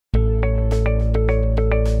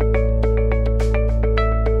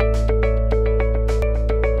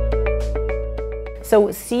So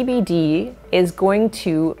CBD is going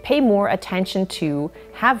to pay more attention to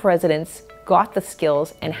have residents got the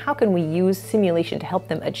skills and how can we use simulation to help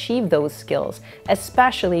them achieve those skills,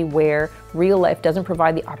 especially where real life doesn't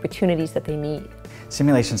provide the opportunities that they need.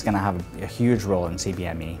 Simulation is going to have a huge role in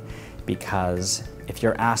CBME because if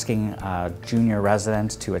you're asking a junior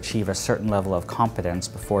resident to achieve a certain level of competence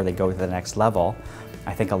before they go to the next level,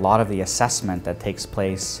 I think a lot of the assessment that takes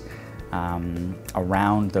place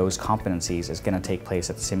around those competencies is going to take place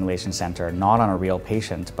at the simulation center, not on a real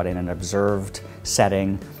patient, but in an observed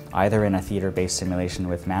setting, either in a theater-based simulation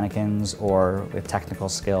with mannequins or with technical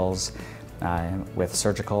skills, with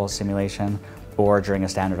surgical simulation, or during a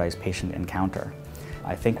standardized patient encounter.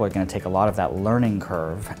 I think we're going to take a lot of that learning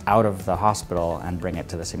curve out of the hospital and bring it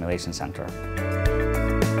to the simulation center.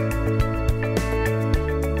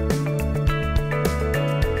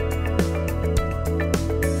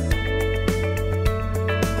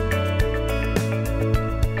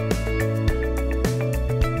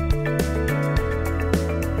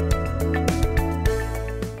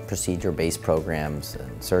 Procedure-based programs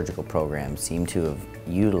and surgical programs seem to have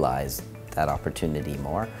utilized that opportunity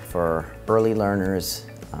more. For early learners,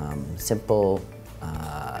 simple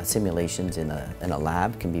simulations in a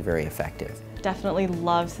lab can be very effective. Definitely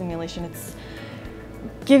love simulation. It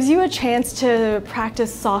gives you a chance to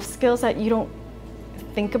practice soft skills that you don't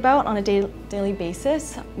think about on a daily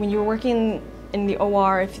basis. When you're working in the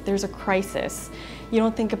OR, if there's a crisis, you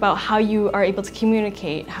don't think about how you are able to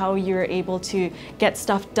communicate, how you're able to get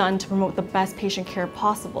stuff done to promote the best patient care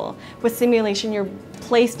possible. With simulation, you're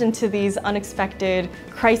placed into these unexpected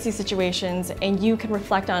crisis situations and you can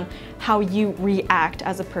reflect on how you react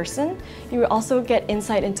as a person. You also get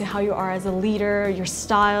insight into how you are as a leader, your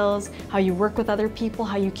styles, how you work with other people,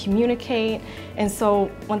 how you communicate. And so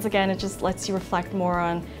once again, it just lets you reflect more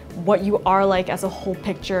on what you are like as a whole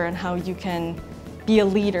picture and how you can be a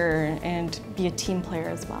leader and be a team player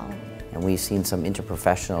as well. And we've seen some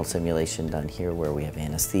interprofessional simulation done here where we have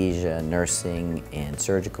anesthesia, nursing, and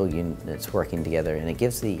surgical units working together, and it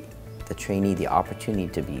gives the trainee the opportunity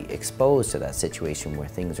to be exposed to that situation where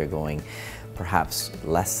things are going perhaps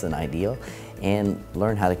less than ideal and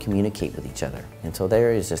learn how to communicate with each other. And so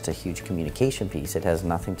there is just a huge communication piece. It has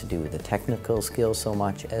nothing to do with the technical skills so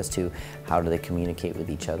much as to how do they communicate with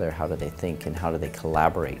each other, how do they think, and how do they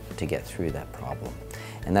collaborate to get through that problem.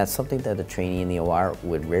 And that's something that a trainee in the OR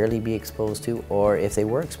would rarely be exposed to, or if they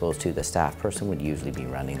were exposed to, the staff person would usually be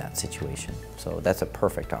running that situation. So that's a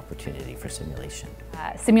perfect opportunity for simulation.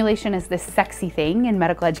 Simulation is this sexy thing in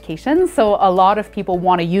medical education, so a lot of people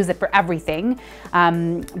want to use it for everything,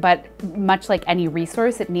 but much like any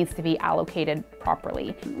resource, it needs to be allocated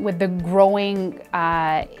properly. With the growing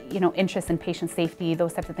interest in patient safety,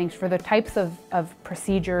 those types of things, for the types of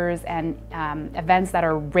procedures and events that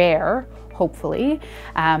are rare, hopefully,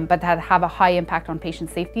 but that have a high impact on patient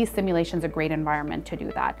safety, simulation's a great environment to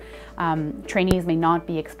do that. Trainees may not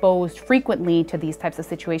be exposed frequently to these types of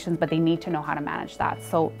situations, but they need to know how to manage that.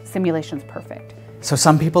 So simulation's perfect. So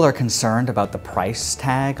some people are concerned about the price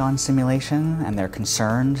tag on simulation, and they're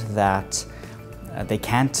concerned that they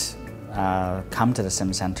can't come to the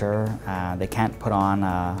sim center, they can't put on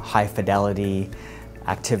a high fidelity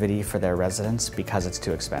activity for their residents because it's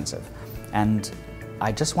too expensive. And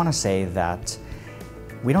I just want to say that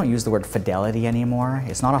we don't use the word fidelity anymore.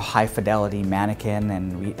 It's not a high fidelity mannequin,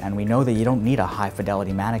 and we know that you don't need a high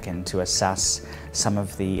fidelity mannequin to assess some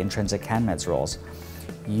of the intrinsic CanMEDS roles.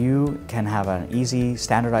 You can have an easy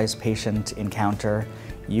standardized patient encounter.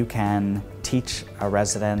 You can teach a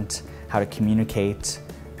resident how to communicate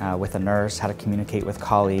with a nurse, how to communicate with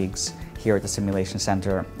colleagues here at the simulation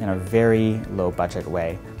center in a very low budget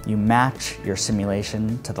way. You match your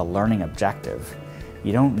simulation to the learning objective.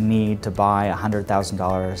 You don't need to buy a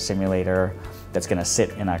 $100,000 simulator that's going to sit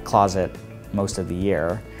in a closet most of the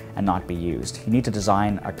year and not be used. You need to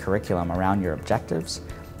design a curriculum around your objectives,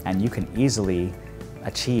 and you can easily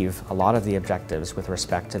achieve a lot of the objectives with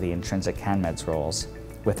respect to the intrinsic CanMEDS roles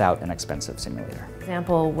without an expensive simulator. For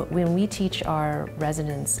example, when we teach our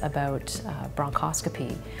residents about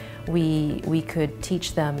bronchoscopy, we could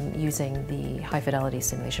teach them using the high fidelity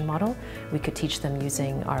simulation model, we could teach them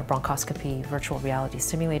using our bronchoscopy virtual reality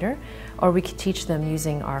simulator, or we could teach them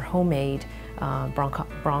using our homemade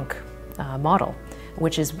bronch model,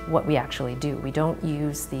 which is what we actually do. We don't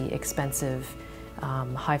use the expensive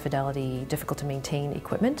high fidelity, difficult to maintain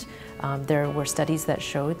equipment. There were studies that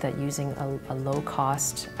showed that using a low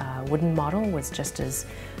cost wooden model was just as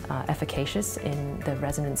efficacious in the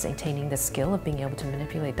residents attaining the skill of being able to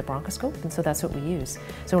manipulate the bronchoscope, and so that's what we use.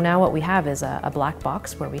 So now what we have is a black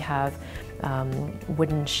box where we have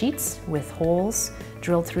wooden sheets with holes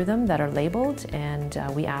drilled through them that are labeled, and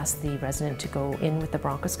we ask the resident to go in with the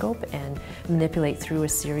bronchoscope and manipulate through a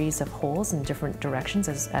series of holes in different directions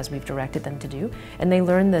as we've directed them to do. And they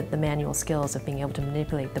learn the manual skills of being able to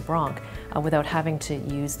manipulate the bronch without having to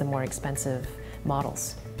use the more expensive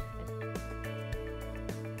models.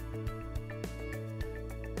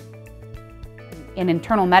 In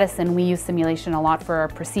internal medicine, we use simulation a lot for our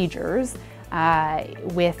procedures,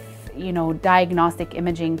 with diagnostic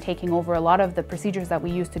imaging taking over a lot of the procedures that we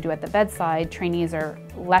used to do at the bedside. Trainees are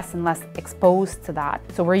less and less exposed to that.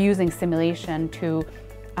 So we're using simulation to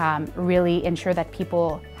really ensure that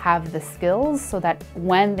people have the skills so that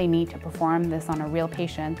when they need to perform this on a real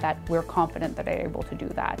patient, that we're confident that they're able to do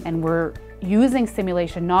that. And we're using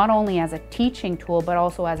simulation not only as a teaching tool, but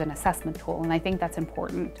also as an assessment tool, and I think that's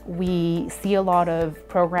important. We see a lot of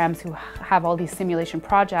programs who have all these simulation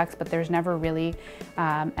projects, but there's never really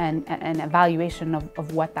an evaluation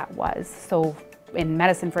of what that was. So in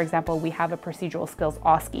medicine, for example, we have a procedural skills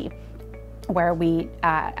OSCE, where we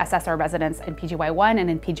assess our residents in PGY1 and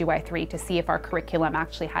in PGY3 to see if our curriculum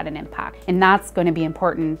actually had an impact. And that's going to be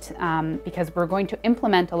important because we're going to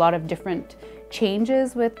implement a lot of different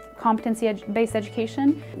changes with competency-based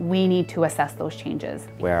education. We need to assess those changes.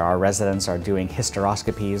 Where our residents are doing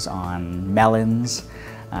hysteroscopies on melons,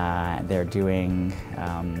 they're doing,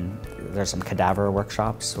 there's some cadaver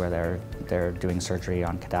workshops where they're doing surgery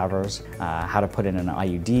on cadavers, how to put in an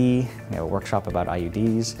IUD, we have a workshop about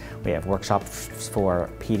IUDs, we have workshops for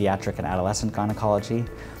pediatric and adolescent gynecology,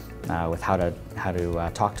 with how to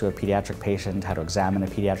talk to a pediatric patient, how to examine a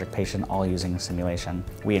pediatric patient, all using simulation.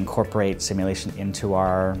 We incorporate simulation into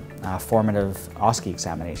our formative OSCE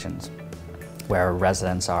examinations, where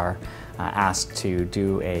residents are asked to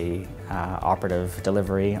do a operative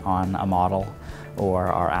delivery on a model, or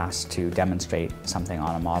are asked to demonstrate something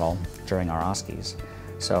on a model during our OSCEs.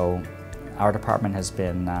 So our department has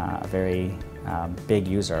been a very big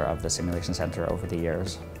user of the Simulation Center over the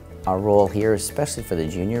years. Our role here, especially for the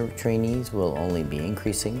junior trainees, will only be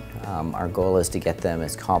increasing. Our goal is to get them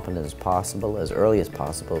as competent as possible, as early as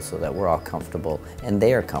possible, so that we're all comfortable and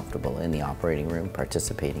they are comfortable in the operating room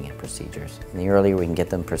participating in procedures. And the earlier we can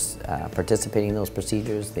get them participating in those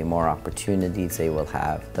procedures, the more opportunities they will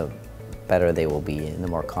have, the better they will be, and the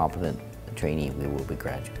more competent trainee we will be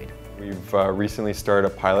graduating. We've recently started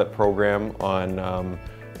a pilot program on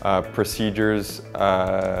procedures,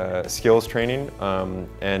 skills training,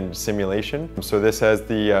 and simulation. So this has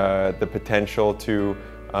the potential to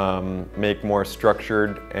make more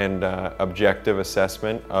structured and objective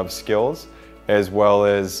assessment of skills, as well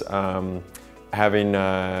as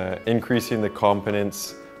increasing the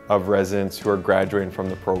competence of residents who are graduating from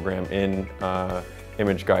the program in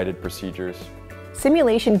image-guided procedures.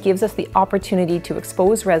 Simulation gives us the opportunity to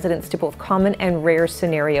expose residents to both common and rare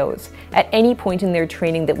scenarios at any point in their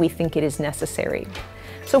training that we think it is necessary.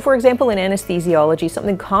 So for example, in anesthesiology,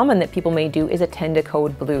 something common that people may do is attend a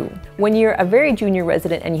code blue. When you're a very junior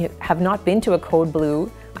resident and you have not been to a code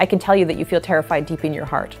blue, I can tell you that you feel terrified deep in your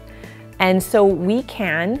heart. And so we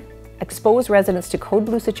can expose residents to code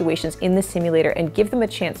blue situations in the simulator and give them a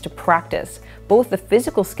chance to practice both the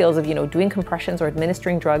physical skills of doing compressions or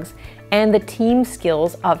administering drugs and the team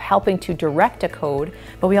skills of helping to direct a code.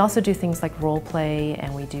 But we also do things like role play,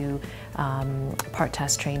 and we do part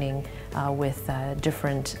test training with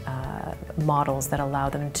different models that allow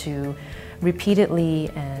them to repeatedly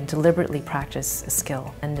and deliberately practice a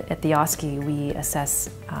skill. And at the OSCE, we assess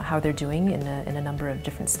how they're doing in a number of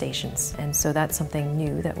different stations. And so that's something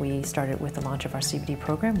new that we started with the launch of our CBD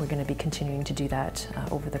program. We're going to be continuing to do that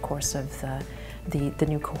over the course of the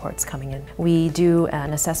new cohorts coming in. We do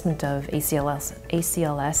an assessment of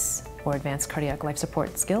ACLS or Advanced Cardiac Life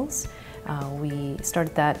Support skills. We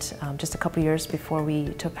started that just a couple years before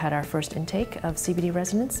we had our first intake of CBD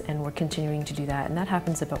residents, and we're continuing to do that. And that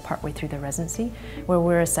happens about partway through their residency, where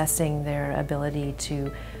we're assessing their ability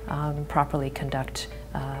to properly conduct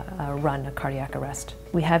run a cardiac arrest.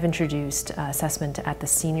 We have introduced assessment at the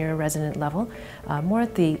senior resident level, more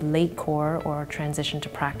at the late core or transition to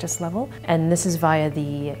practice level. And this is via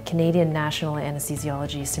the Canadian National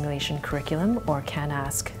Anesthesiology Simulation Curriculum, or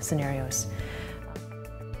CANASC scenarios.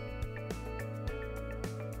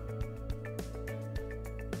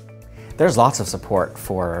 There's lots of support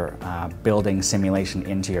for building simulation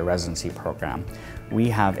into your residency program. We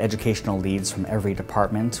have educational leads from every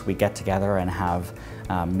department. We get together and have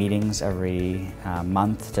meetings every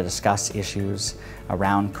month to discuss issues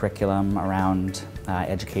around curriculum, around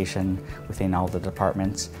education within all the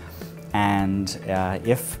departments. And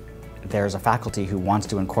if there's a faculty who wants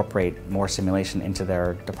to incorporate more simulation into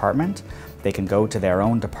their department, they can go to their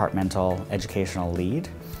own departmental educational lead,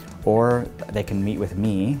 or they can meet with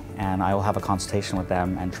me and I will have a consultation with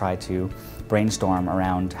them and try to brainstorm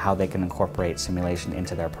around how they can incorporate simulation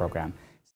into their program.